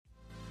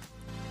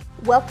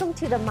Welcome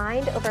to the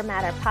Mind Over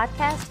Matter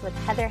podcast with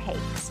Heather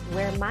Hakes,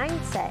 where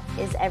mindset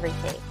is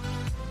everything.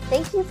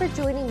 Thank you for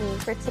joining me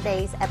for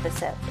today's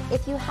episode.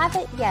 If you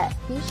haven't yet,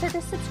 be sure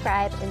to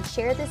subscribe and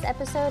share this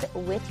episode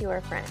with your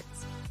friends.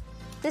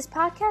 This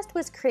podcast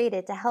was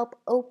created to help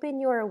open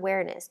your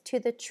awareness to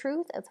the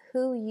truth of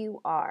who you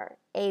are,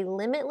 a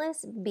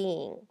limitless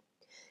being.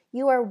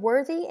 You are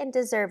worthy and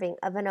deserving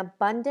of an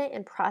abundant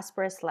and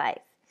prosperous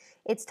life.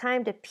 It's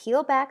time to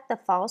peel back the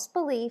false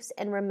beliefs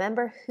and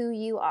remember who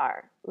you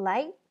are,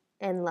 light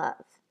and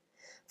love.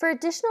 For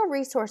additional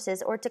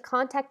resources or to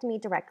contact me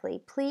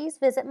directly, please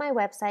visit my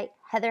website,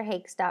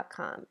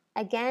 heatherhakes.com.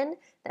 Again,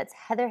 that's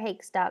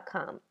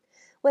heatherhakes.com.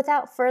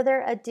 Without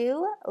further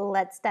ado,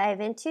 let's dive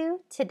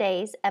into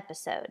today's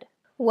episode.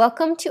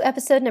 Welcome to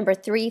episode number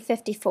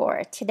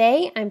 354.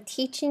 Today, I'm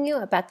teaching you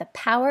about the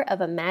power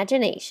of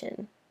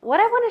imagination. What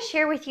I want to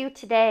share with you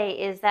today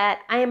is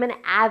that I am an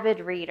avid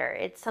reader.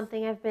 It's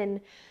something I've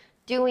been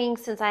doing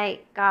since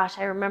I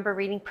remember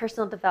reading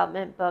personal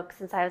development books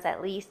since I was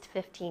at least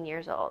 15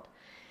 years old.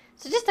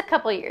 So just a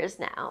couple years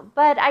now.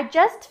 But I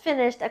just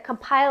finished a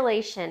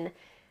compilation,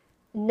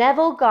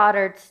 Neville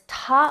Goddard's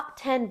top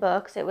 10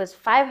 books. It was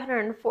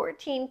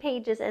 514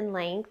 pages in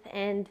length,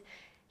 and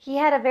he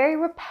had a very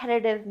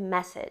repetitive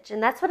message.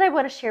 And that's what I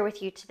want to share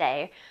with you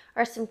today,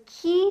 are some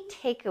key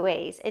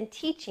takeaways and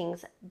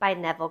teachings by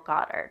Neville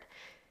Goddard.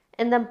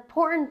 And the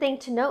important thing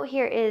to note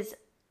here is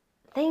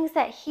things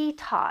that he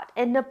taught,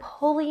 and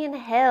Napoleon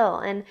Hill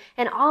and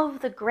all of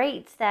the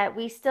greats that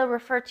we still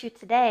refer to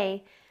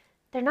today,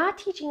 they're not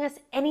teaching us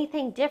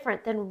anything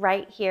different than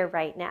right here,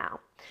 right now.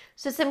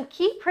 So some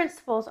key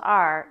principles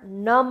are,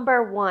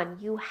 number one,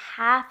 you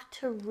have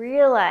to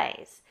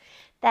realize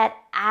that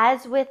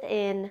as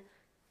within,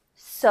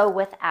 so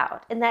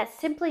without. And that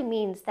simply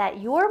means that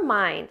your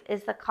mind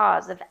is the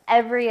cause of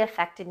every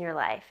effect in your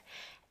life.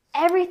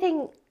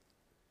 Everything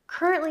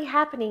currently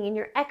happening in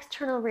your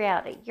external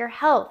reality, your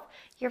health,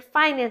 your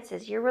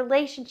finances, your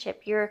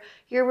relationship, your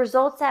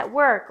results at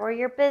work or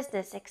your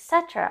business,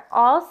 etc.,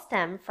 all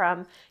stem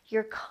from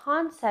your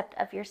concept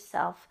of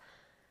yourself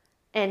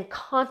and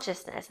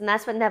consciousness. And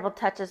that's what Neville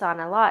touches on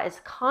a lot,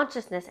 is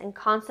consciousness and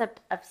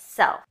concept of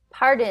self.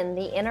 Pardon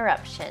the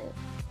interruption.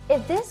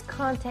 If this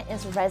content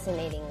is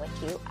resonating with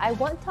you, I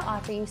want to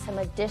offer you some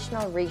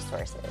additional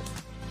resources.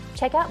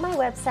 Check out my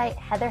website,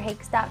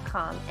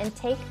 heatherhakes.com, and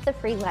take the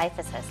free life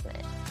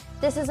assessment.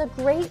 This is a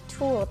great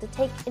tool to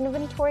take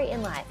inventory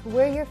in life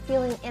where you're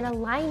feeling in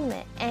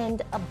alignment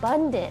and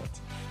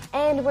abundant,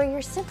 and where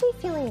you're simply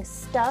feeling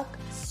stuck,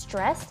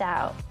 stressed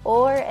out,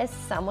 or as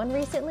someone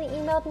recently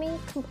emailed me,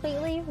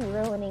 completely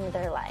ruining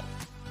their life.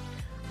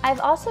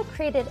 I've also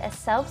created a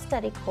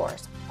self-study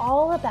course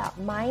all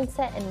about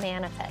mindset and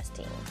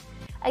manifesting.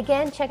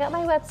 Again, check out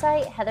my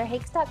website,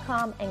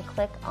 heatherhakes.com, and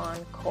click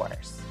on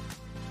course.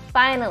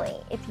 Finally,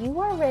 if you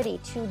are ready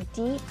to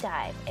deep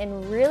dive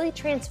and really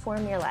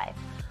transform your life,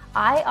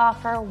 I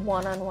offer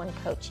one-on-one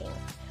coaching.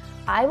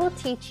 I will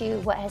teach you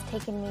what has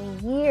taken me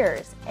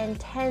years and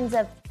tens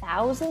of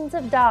thousands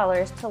of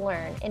dollars to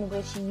learn, in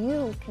which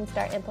you can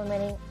start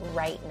implementing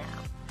right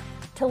now.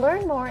 To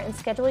learn more and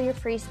schedule your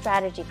free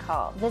strategy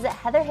call, visit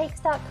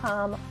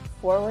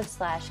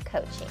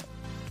heatherhakes.com/coaching.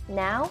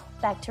 Now,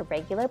 back to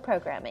regular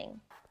programming.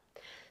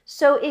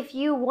 So if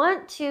you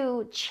want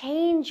to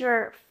change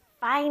your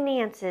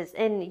finances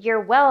and your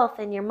wealth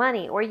and your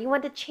money, or you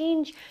want to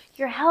change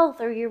your health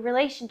or your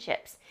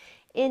relationships,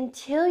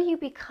 until you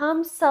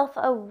become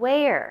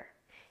self-aware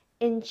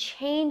and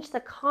change the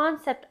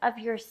concept of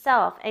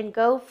yourself and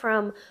go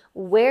from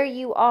where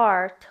you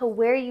are to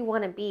where you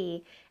want to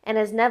be, and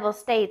as Neville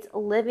states,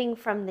 living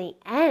from the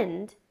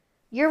end,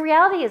 your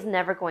reality is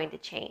never going to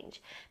change.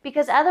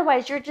 Because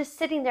otherwise you're just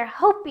sitting there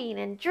hoping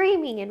and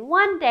dreaming and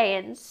one day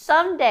and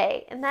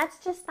someday, and that's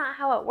just not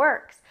how it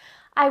works.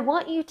 I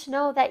want you to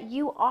know that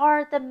you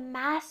are the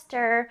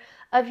master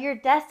of your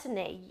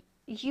destiny.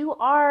 You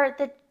are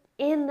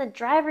in the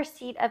driver's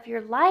seat of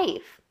your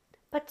life.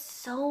 But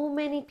so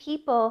many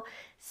people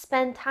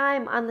spend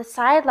time on the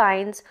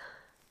sidelines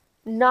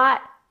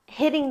not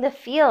hitting the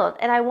field.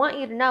 And I want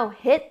you to know,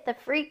 hit the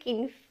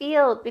freaking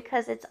field,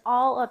 because it's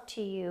all up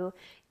to you.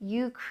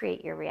 You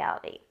create your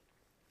reality.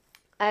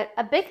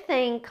 A big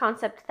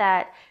concept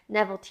that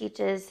Neville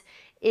teaches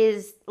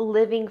is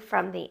living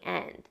from the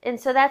end. And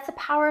so that's the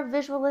power of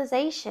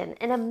visualization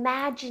and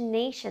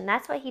imagination.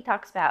 That's what he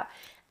talks about.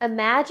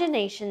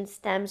 Imagination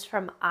stems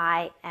from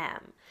I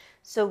am.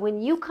 So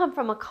when you come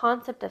from a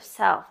concept of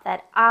self,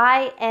 that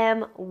I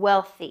am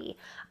wealthy,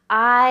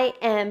 I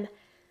am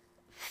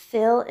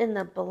fill in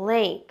the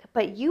blank,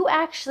 but you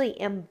actually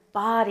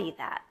embody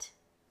that.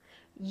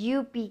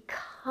 You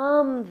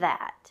become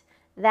that.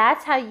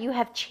 That's how you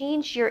have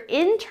changed your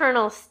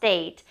internal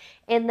state,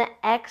 and the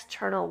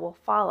external will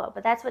follow.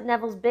 But that's what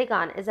Neville's big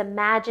on, is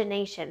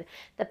imagination,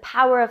 the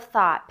power of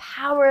thought,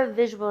 power of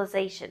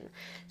visualization.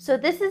 So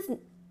if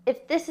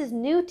this is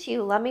new to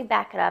you, let me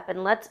back it up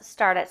and let's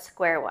start at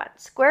square one.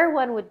 Square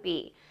one would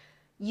be,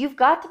 you've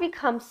got to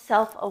become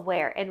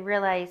self-aware and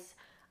realize,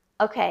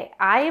 okay,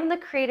 I am the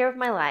creator of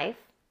my life.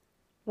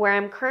 Where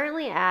I'm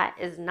currently at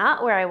is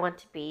not where I want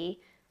to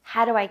be.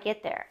 How do I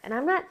get there? And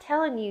I'm not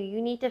telling you,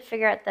 you need to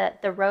figure out the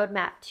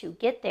roadmap to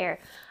get there.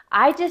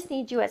 I just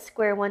need you at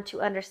square one to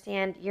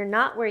understand you're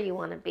not where you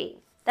want to be.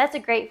 That's a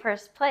great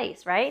first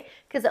place, right?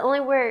 Because the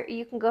only where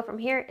you can go from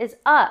here is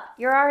up.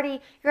 You're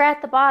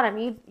at the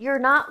bottom. You're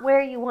not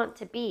where you want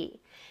to be.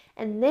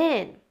 And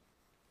then,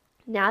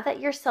 now that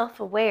you're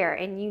self-aware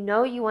and you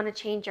know you want to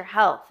change your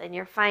health and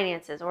your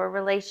finances or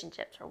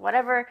relationships or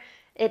whatever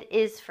it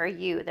is for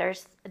you,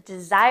 there's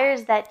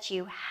desires that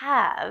you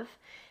have.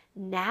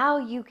 Now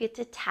you get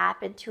to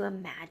tap into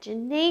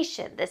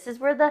imagination. This is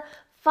where the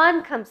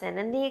fun comes in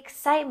and the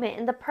excitement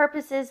and the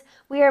purpose is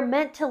we are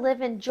meant to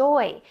live in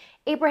joy.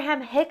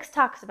 Abraham Hicks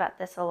talks about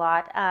this a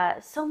lot.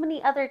 So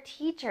many other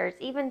teachers,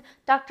 even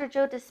Dr.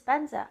 Joe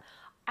Dispenza.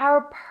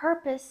 Our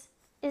purpose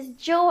is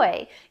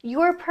joy.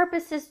 Your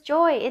purpose is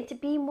joy, and to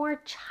be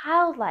more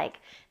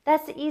childlike.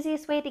 That's the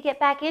easiest way to get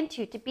back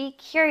into, to be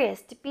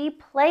curious, to be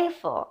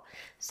playful.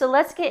 So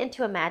let's get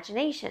into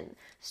imagination.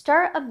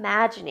 Start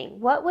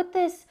imagining, what would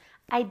this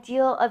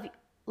ideal of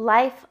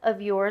life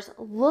of yours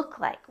look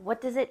like?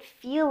 What does it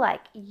feel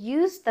like?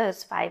 Use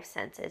those five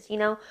senses.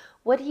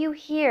 What do you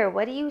hear?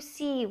 What do you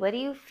see? What do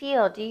you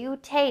feel? Do you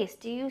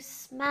taste? Do you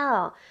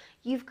smell?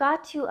 You've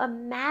got to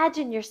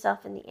imagine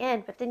yourself in the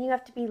end, but then you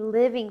have to be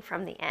living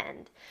from the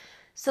end.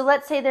 So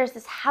let's say there's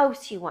this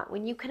house you want,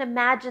 when you can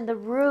imagine the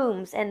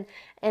rooms and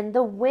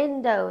the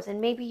windows and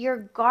maybe your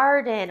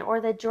garden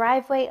or the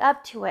driveway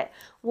up to it,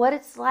 what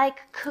it's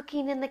like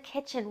cooking in the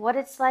kitchen, what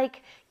it's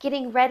like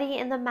getting ready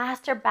in the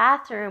master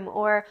bathroom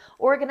or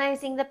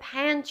organizing the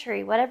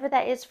pantry, whatever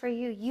that is for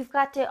you. You've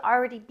got to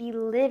already be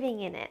living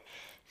in it,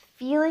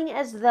 feeling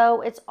as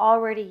though it's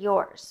already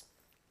yours.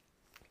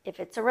 If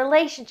it's a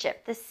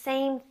relationship, the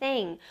same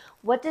thing.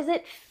 What does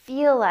it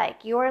feel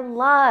like? You're in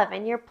love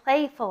and you're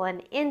playful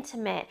and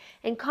intimate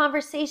and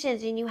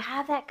conversations and you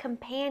have that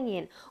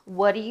companion.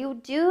 What do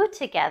you do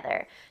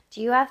together? Do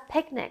you have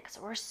picnics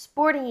or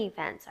sporting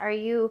events? Are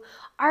you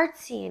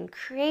artsy and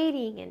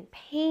creating and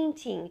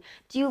painting?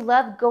 Do you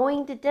love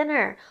going to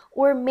dinner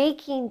or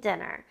making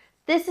dinner?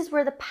 This is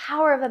where the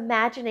power of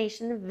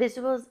imagination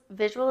and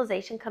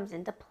visualization comes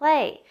into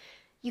play.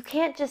 You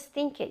can't just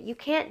think it. You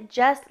can't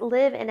just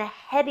live in a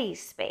heady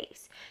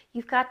space.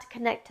 You've got to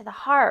connect to the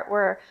heart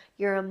where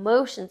your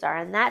emotions are,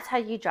 and that's how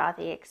you draw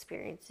the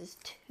experiences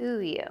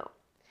to you.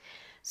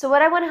 So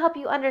what I want to help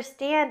you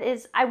understand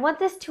is I want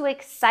this to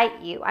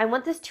excite you. I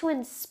want this to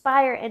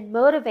inspire and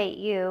motivate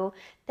you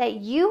that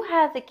you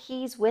have the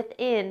keys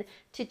within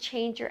to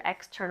change your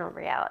external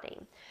reality.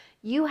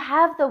 You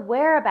have the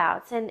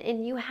whereabouts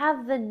and you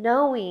have the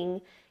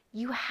knowing.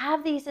 You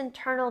have these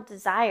internal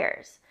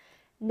desires.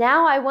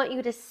 Now I want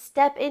you to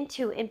step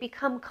into and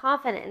become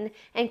confident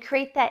and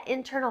create that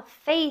internal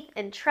faith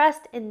and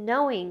trust in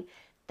knowing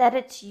that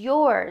it's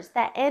yours,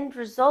 that end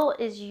result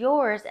is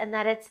yours, and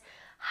that it's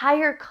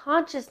higher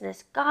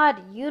consciousness,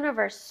 God,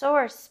 universe,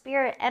 source,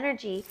 spirit,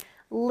 energy,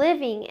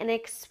 living and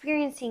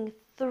experiencing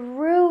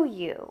through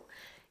you.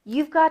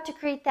 You've got to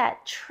create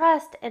that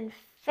trust and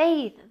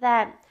faith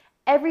that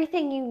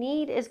everything you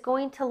need is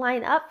going to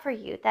line up for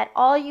you, that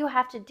all you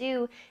have to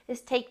do is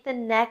take the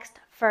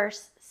next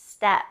first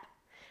step.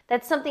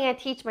 That's something I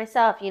teach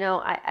myself.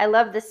 I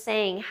love this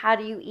saying, how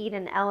do you eat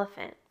an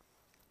elephant?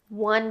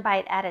 One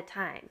bite at a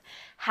time.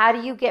 How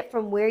do you get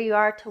from where you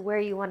are to where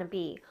you want to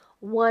be?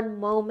 One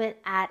moment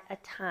at a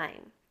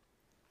time.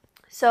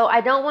 So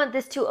I don't want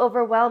this to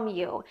overwhelm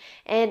you.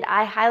 And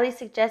I highly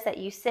suggest that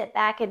you sit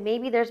back and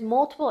maybe there's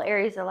multiple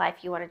areas of life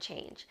you want to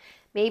change.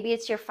 Maybe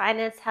it's your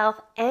finance,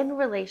 health, and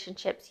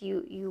relationships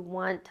you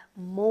want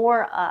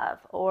more of,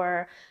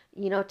 or,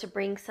 to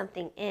bring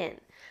something in.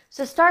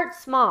 So start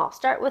small.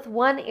 Start with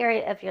one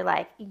area of your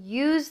life.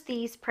 Use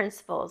these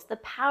principles, the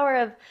power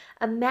of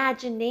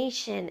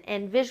imagination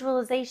and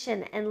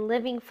visualization and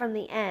living from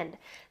the end.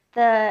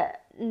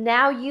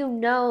 Now you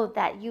know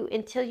that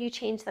until you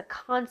change the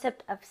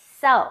concept of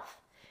self,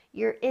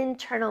 your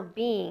internal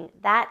being,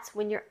 that's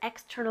when your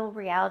external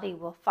reality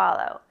will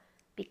follow.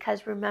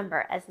 Because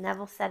remember, as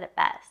Neville said it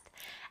best,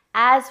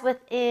 as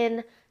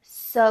within,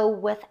 so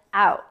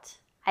without.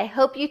 I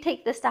hope you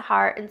take this to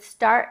heart and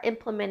start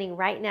implementing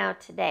right now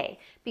today.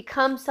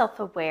 Become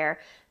self-aware.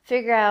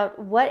 Figure out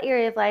what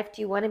area of life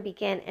do you want to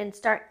begin and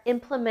start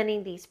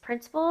implementing these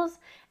principles.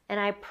 And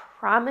I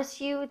promise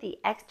you the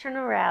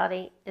external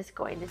reality is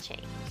going to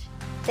change.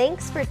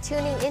 Thanks for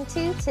tuning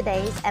into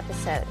today's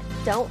episode.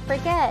 Don't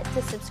forget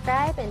to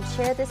subscribe and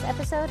share this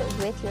episode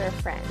with your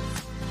friends.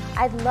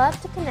 I'd love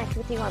to connect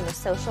with you on the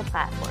social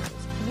platforms.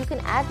 You can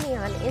add me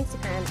on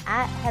Instagram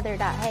at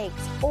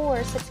heather.hakes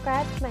or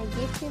subscribe to my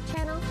YouTube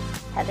channel,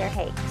 Heather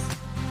Hakes.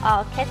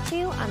 I'll catch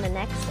you on the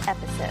next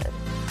episode.